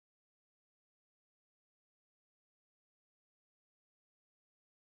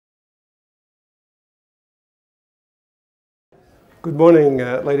Good morning,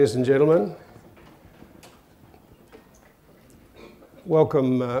 ladies and gentlemen.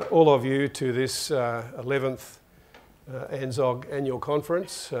 Welcome all of you to this 11th ANZSOG annual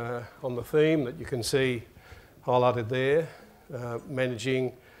conference on the theme that you can see highlighted there,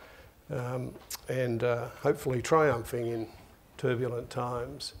 managing and hopefully triumphing in turbulent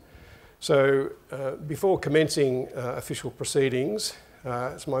times. So before commencing official proceedings,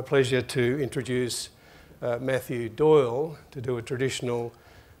 it's my pleasure to introduce Matthew Doyle to do a traditional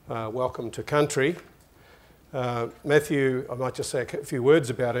welcome to country. Matthew, I might just say a few words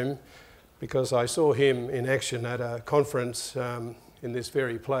about him because I saw him in action at a conference in this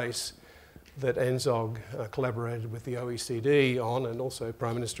very place that ANZSOG collaborated with the OECD on, and also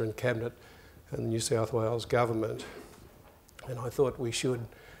Prime Minister and Cabinet and the New South Wales Government. And I thought we should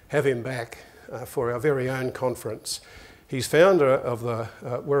have him back for our very own conference. He's founder of the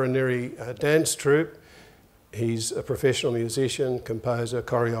Wurundjeri dance troupe. He's a professional musician, composer,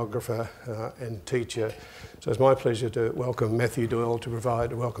 choreographer and teacher. So it's my pleasure to welcome Matthew Doyle to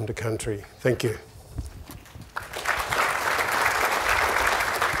provide a welcome to country. Thank you.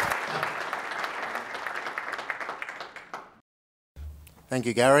 Thank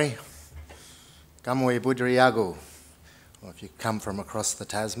you, Gary. Kamwe Budriago. Well, if you come from across the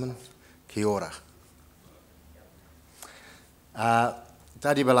Tasman, kia ora.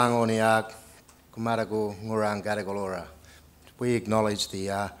 Tadi Balangoniak. We acknowledge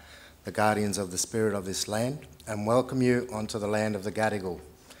the guardians of the spirit of this land and welcome you onto the land of the Gadigal.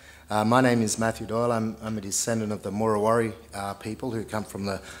 My name is Matthew Doyle. I'm a descendant of the Murawari people who come from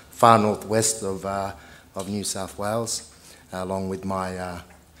the far northwest of New South Wales, along with my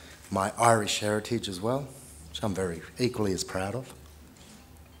Irish heritage as well, which I'm very equally as proud of.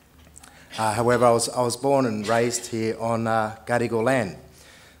 However, I was born and raised here on Gadigal land.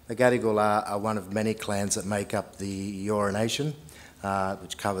 The Gadigal are one of many clans that make up the Eora Nation,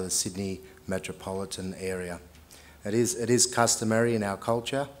 which cover the Sydney metropolitan area. It is customary in our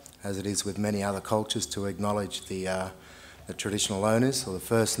culture, as it is with many other cultures, to acknowledge the traditional owners or the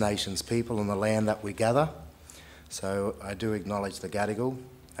First Nations people on the land that we gather. So I do acknowledge the Gadigal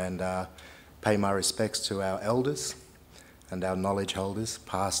and pay my respects to our elders and our knowledge holders,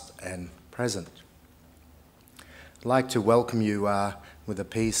 past and present. I'd like to welcome you with a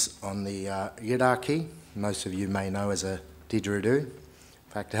piece on the Yidaki, most of you may know as a didgeridoo. In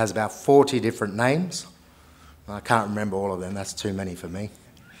fact, it has about 40 different names. I can't remember all of them, that's too many for me.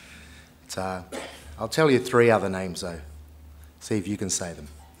 I'll tell you 3 other names though, see if you can say them.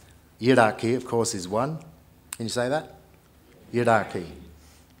 Yidaki, of course, is one. Can you say that? Yidaki.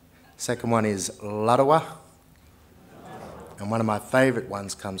 Second one is Larawa. And one of my favourite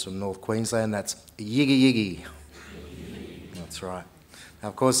ones comes from North Queensland, that's Yigi Yigi. That's right. Now,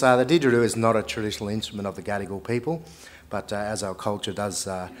 of course, the didgeridoo is not a traditional instrument of the Gadigal people, but as our culture does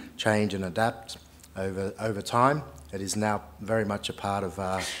change and adapt over time, it is now very much a part of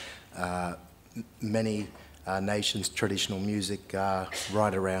many nations' traditional music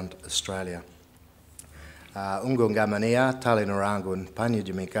right around Australia. Ungungamania, Talinarangun,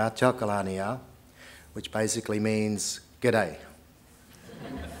 Panyajimika, Chalkalania, which basically means g'day.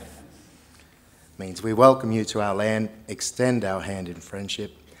 Means we welcome you to our land, extend our hand in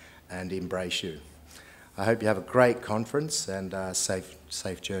friendship and embrace you. I hope you have a great conference and a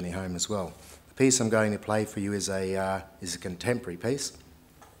safe journey home as well. The piece I'm going to play for you is a contemporary piece,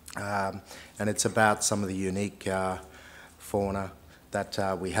 and it's about some of the unique fauna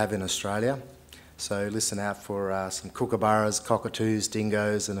that we have in Australia. So listen out for some kookaburras, cockatoos,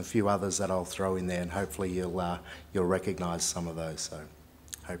 dingoes and a few others that I'll throw in there, and hopefully you'll recognise some of those. So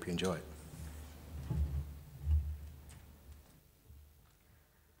hope you enjoy it.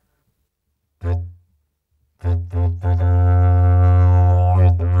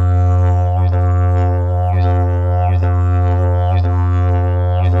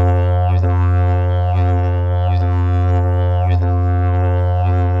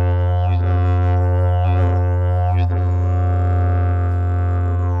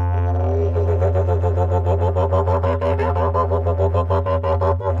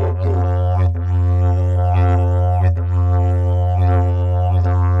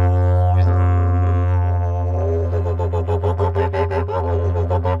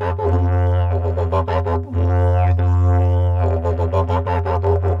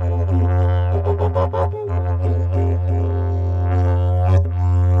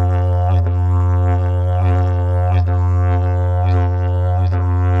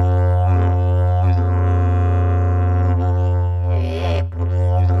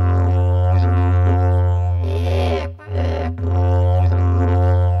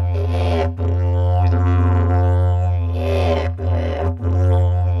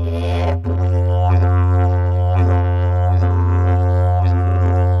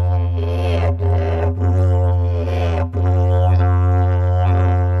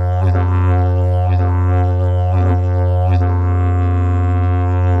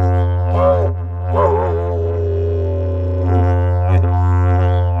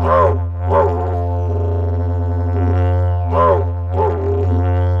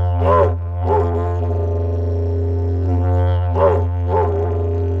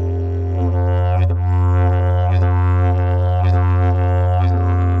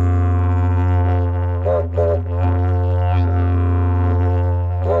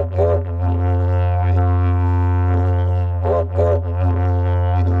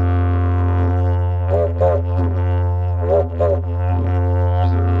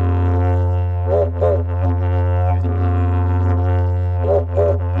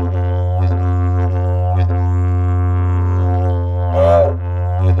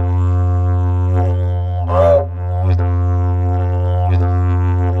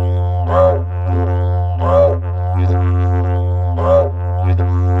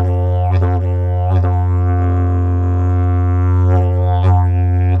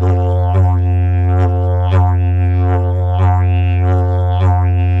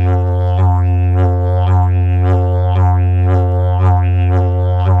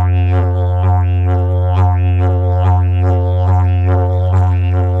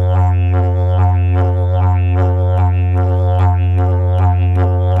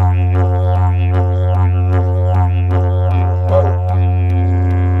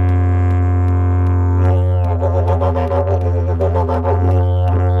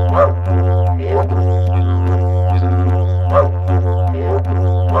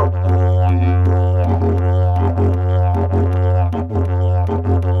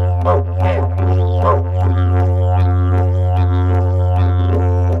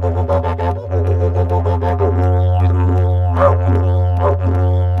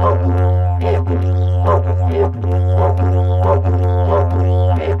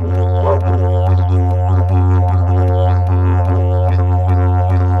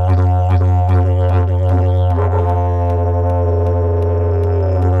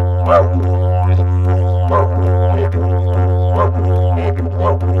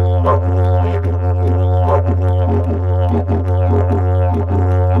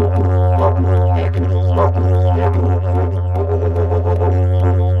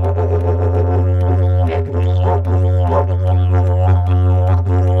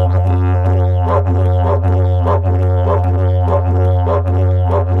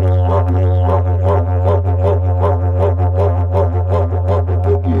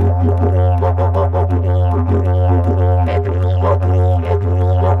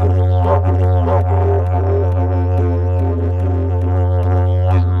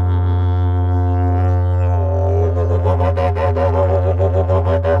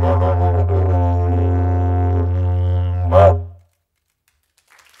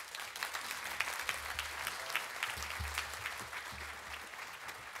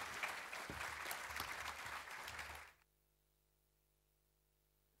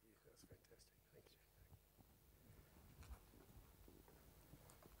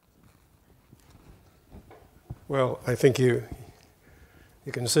 Well, I think you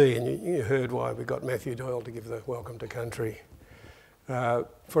can see, and you heard why we got Matthew Doyle to give the welcome to country.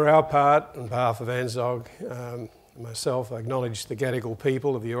 For our part, on behalf of ANZSOG, myself, I acknowledge the Gadigal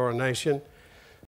people of the Eora Nation